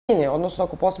odnosno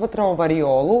ako posmatramo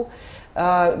variolu,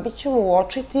 mi ćemo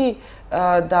uočiti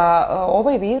da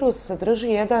ovaj virus sadrži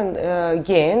jedan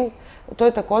gen, to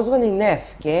je takozvani NEF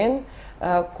gen,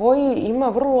 koji ima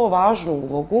vrlo važnu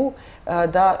ulogu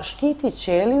da štiti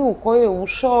ćeliju u kojoj je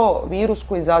ušao virus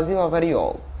koji izaziva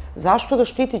variolu. Zašto da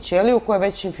štiti ćeliju koja je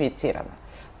već inficirana?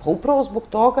 Pa upravo zbog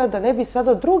toga da ne bi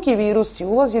sada drugi virusi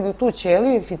ulazili u tu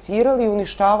ćeliju, inficirali i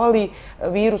uništavali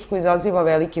virus koji izaziva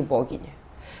velike boginje.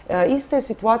 Ista je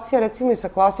situacija recimo i sa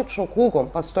klasičnom kugom,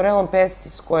 Pastorellom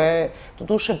pestis, koja je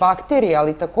doduše bakterija,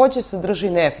 ali takođe sadrži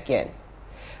NEF gen.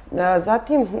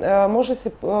 Zatim, može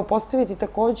se postaviti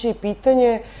takođe i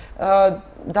pitanje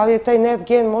da li je taj NEF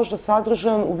gen možda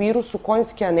sadržan u virusu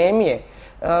konjske anemije,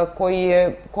 koji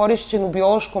je korišćen u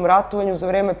biološkom ratovanju za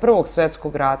vreme Prvog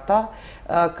svetskog rata,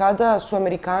 kada su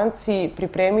Amerikanci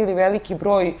pripremili veliki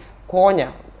broj konja,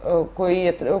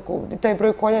 taj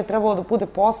broj konja je trebalo da bude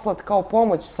poslat kao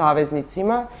pomoć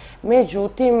saveznicima,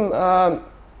 međutim,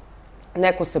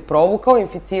 neko se provukao,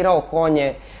 inficirao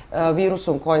konje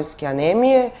virusom konjske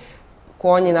anemije,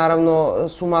 konji naravno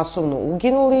su masovno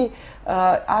uginuli,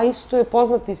 a isto je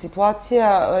poznata i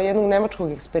situacija jednog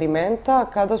nemačkog eksperimenta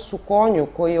kada su konju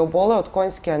koji je oboleo od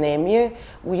konjske anemije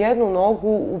u jednu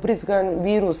nogu ubrizgan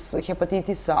virus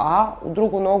hepatitisa A, u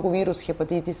drugu nogu virus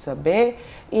hepatitisa B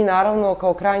i naravno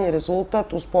kao krajnji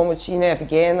rezultat uz pomoć i NEF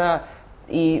gena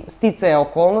i sticaja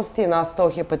okolnosti je nastao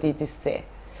hepatitis C.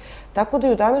 Tako da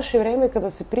i u današnje vreme kada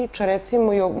se priča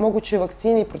recimo i o mogućoj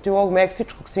vakcini protiv ovog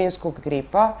meksičkog svinjskog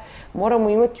gripa, moramo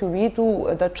imati u vidu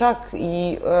da čak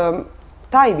i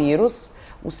taj virus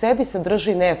u sebi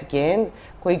sadrži NEF gen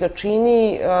koji ga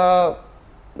čini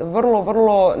vrlo,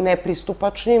 vrlo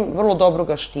nepristupačnim, vrlo dobro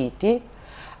ga štiti,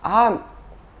 a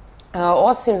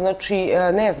osim, znači,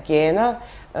 NEF gena,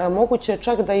 moguće je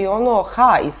čak da i ono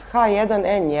H iz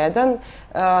H1N1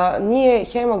 nije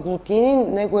hemaglutinin,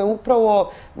 nego je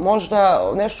upravo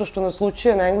možda nešto što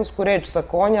naslućuje na englesku reč za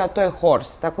konja, a to je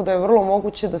horse. Tako da je vrlo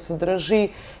moguće da sadrži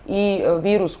i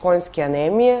virus konjske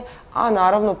anemije, a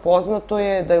naravno poznato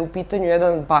je da je u pitanju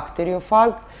jedan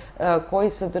bakteriofag koji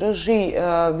sadrži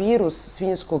virus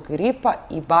svinjskog gripa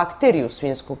i bakteriju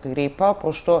svinjskog gripa,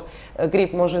 pošto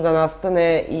grip može da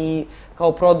nastane i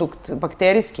kao produkt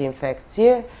bakterijske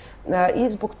infekcije i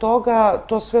zbog toga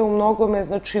to sve u mnogome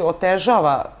znači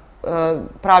otežava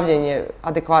pravljenje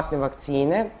adekvatne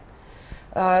vakcine.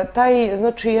 Taj,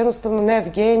 znači, jednostavno NEF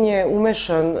gen je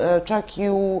umešan čak i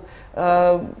u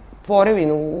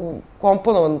tvorevinu, u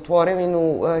komponovanu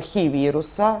tvorevinu HIV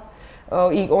virusa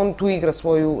i on tu igra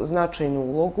svoju značajnu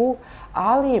ulogu,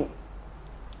 ali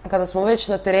kada smo već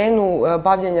na terenu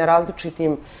bavljenja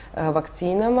različitim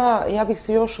vakcinama, ja bih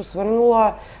se još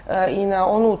osvrnula i na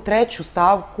onu treću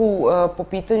stavku po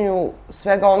pitanju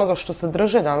svega onoga što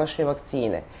sadrže današnje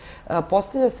vakcine.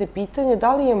 Postavlja se pitanje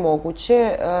da li je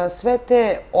moguće sve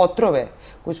te otrove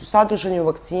koji su sadržani u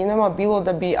vakcinama, bilo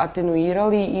da bi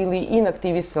atenuirali ili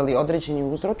inaktivisali određeni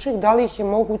uzročnik, da li ih je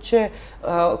moguće,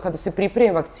 kada se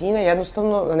pripremi vakcina,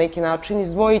 jednostavno na neki način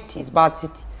izdvojiti,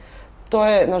 izbaciti. To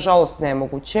je, nažalost,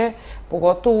 nemoguće,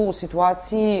 pogotovo u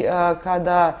situaciji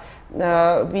kada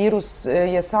virus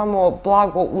je samo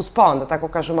blago uspavan, da tako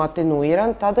kažemo,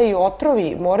 atenuiran, tada i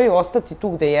otrovi moraju ostati tu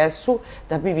gde jesu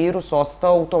da bi virus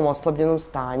ostao u tom oslabljenom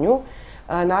stanju.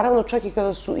 Naravno, čak i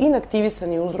kada su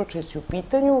inaktivisani uzročnici u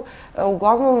pitanju,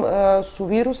 uglavnom su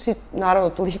virusi, naravno,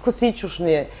 toliko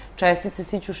sićušnje čestice,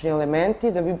 sićušnji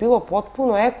elementi, da bi bilo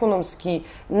potpuno ekonomski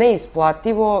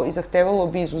neisplativo i zahtevalo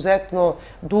bi izuzetno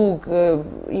dug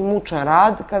i mučan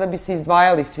rad kada bi se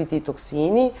izdvajali svi ti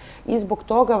toksini i zbog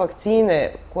toga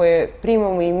vakcine koje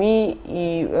primamo i mi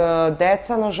i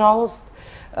deca, nažalost,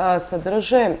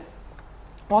 sadrže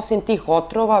osim tih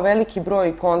otrova, veliki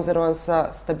broj konzervansa,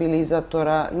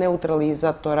 stabilizatora,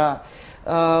 neutralizatora.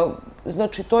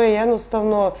 Znači, to je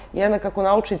jednostavno jedna, kako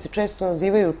naučnici često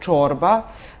nazivaju, čorba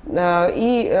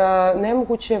i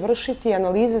nemoguće je vršiti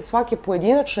analize svake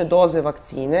pojedinačne doze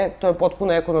vakcine, to je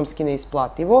potpuno ekonomski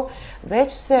neisplativo,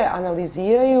 već se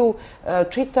analiziraju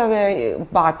čitave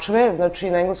bačve,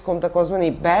 znači na engleskom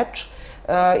takozvani batch,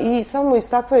 i samo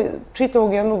iz takve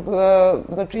čitavog jednog,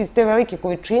 znači iz te velike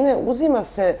količine uzima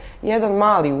se jedan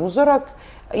mali uzorak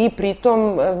i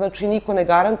pritom, znači, niko ne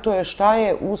garantuje šta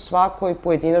je u svakoj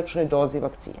pojedinačnoj dozi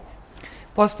vakcine.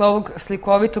 Posle ovog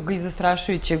slikovitog i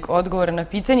zastrašujućeg odgovora na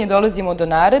pitanje dolazimo do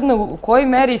narednog. U kojoj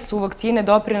meri su vakcine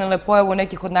doprinele pojavu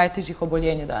nekih od najtežih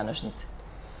oboljenja današnjice?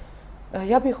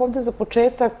 Ja bih ovde za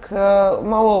početak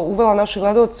malo uvela naše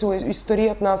gledalce u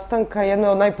istorijat nastanka jedne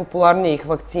od najpopularnijih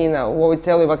vakcina u ovoj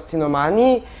celoj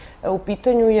vakcinomaniji. U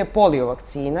pitanju je polio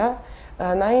vakcina.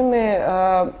 Naime,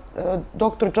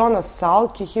 dr. Jonas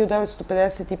Salk je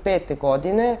 1955.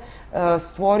 godine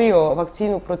stvorio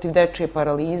vakcinu protiv dečije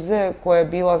paralize, koja je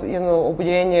bila jedno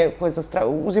oboljenje koje je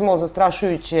uzimalo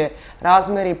zastrašujuće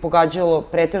razmere i pogađalo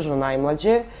pretežno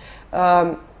najmlađe.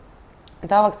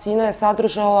 Ta vakcina je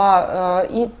sadržala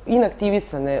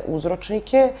inaktivisane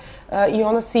uzročnike i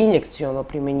ona se injekciono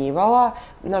primenjivala.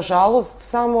 Nažalost,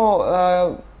 samo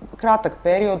kratak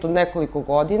period od nekoliko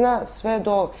godina, sve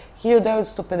do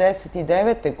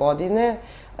 1959. godine,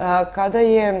 kada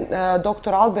je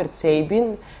dr. Albert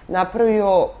Sabin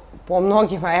napravio po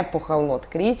mnogima epohalno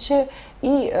otkriće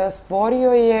i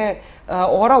stvorio je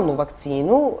oralnu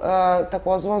vakcinu,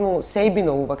 takozvanu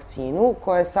Sabinovu vakcinu,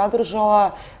 koja je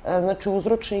sadržala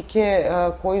uzročnike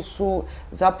koji su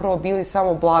zapravo bili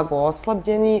samo blago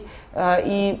oslabljeni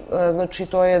i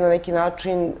to je na neki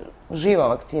način živa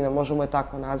vakcina, možemo je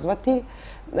tako nazvati.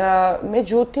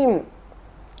 Međutim,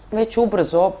 već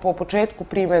ubrzo, po početku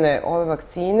primene ove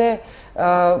vakcine,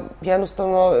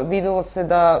 jednostavno videlo se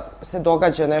da se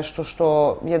događa nešto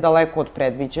što je daleko od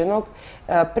predviđenog.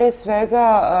 Pre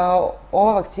svega,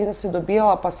 ova vakcina se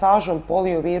dobijala pasažom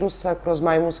poliovirusa kroz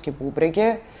majmunske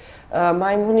bubrege.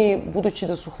 Majmuni, budući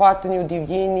da su hvatani u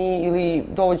divljini ili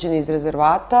dovođeni iz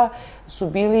rezervata, su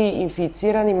bili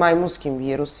inficirani majmunskim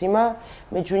virusima.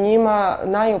 Među njima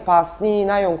najopasniji i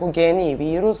najonkogeniji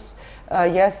virus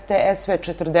jeste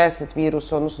SV40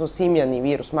 virus, odnosno simjani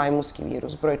virus, majmunski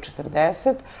virus, broj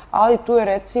 40, ali tu je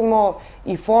recimo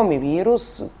i fomi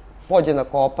virus,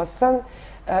 podjednako opasan.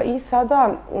 I sada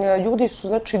ljudi su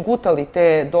gutali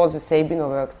te doze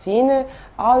Sabinove vakcine,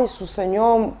 ali su sa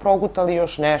njom progutali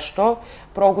još nešto.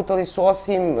 Progutali su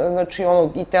osim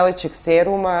onog i telećeg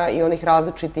seruma i onih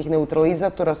različitih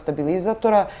neutralizatora,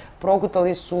 stabilizatora,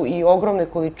 progutali su i ogromne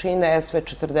količine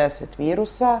SV40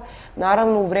 virusa.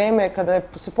 Naravno, u vreme kada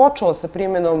se počelo sa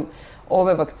primjenom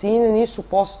ove vakcine nisu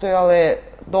postojale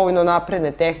dovoljno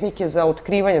napredne tehnike za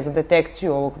otkrivanje, za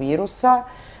detekciju ovog virusa,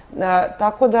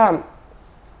 tako da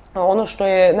ono što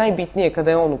je najbitnije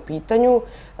kada je on u pitanju,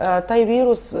 taj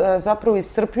virus zapravo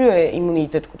iscrpljuje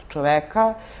imunitet kod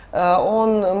čoveka.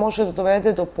 On može da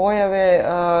dovede do pojave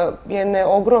jedne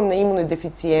ogromne imune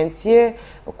deficijencije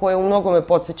koja u mnogome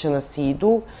podsjeća na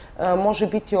sidu. Može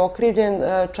biti okrivljen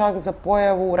čak za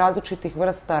pojavu različitih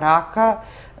vrsta raka,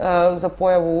 za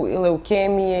pojavu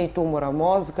leukemije i tumora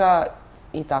mozga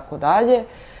i tako dalje.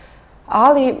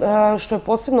 Ali, što je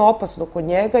posebno opasno kod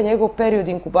njega, njegov period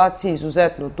inkubacije je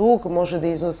izuzetno dug, može da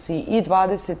iznosi i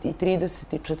 20, i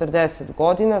 30, i 40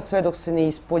 godina, sve dok se ne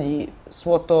ispolji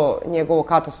svo to njegovo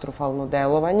katastrofalno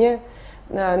delovanje.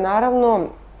 Naravno,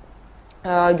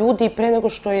 ljudi pre nego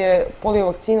što je polio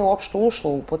vakcina uopšte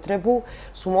ušla u upotrebu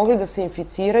su mogli da se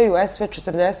inficiraju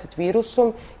SV40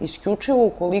 virusom isključivo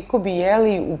ukoliko bi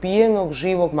jeli ubijenog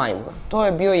živog majmuna. To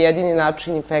je bio jedini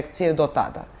način infekcije do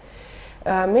tada.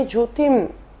 Međutim,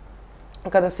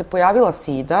 kada se pojavila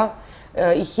sida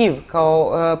i HIV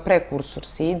kao prekursor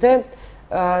side,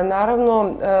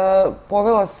 naravno,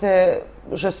 povela se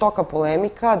žestoka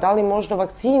polemika da li možda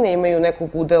vakcine imaju nekog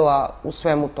udela u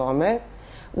svemu tome.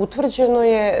 Utvrđeno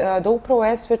je da upravo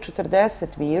SV40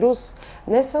 virus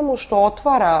ne samo što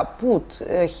otvara put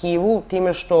HIV-u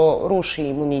time što ruši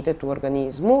imunitet u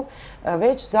organizmu,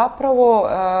 već zapravo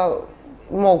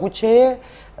moguće je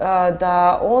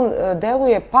da on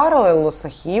deluje paralelno sa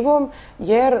HIV-om,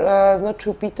 jer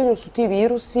u pitanju su ti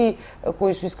virusi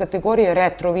koji su iz kategorije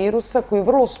retrovirusa, koji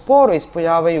vrlo sporo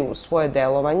ispoljavaju svoje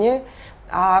delovanje,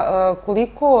 a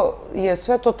koliko je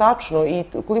sve to tačno i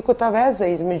koliko ta veza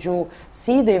između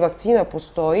side i vakcina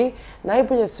postoji,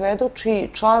 najbolje svedoči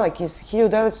članak iz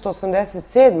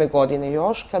 1987. godine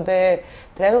još, kada je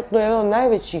trenutno jedan od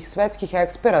najvećih svetskih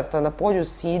eksperata na polju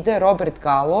side, Robert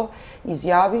Gallo,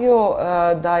 izjavio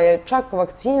da je čak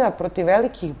vakcina protiv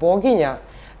velikih boginja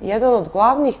jedan od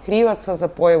glavnih krivaca za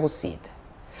pojavu side.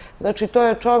 Znači, to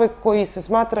je čovek koji se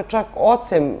smatra čak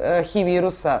ocem HIV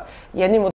virusa, jednim od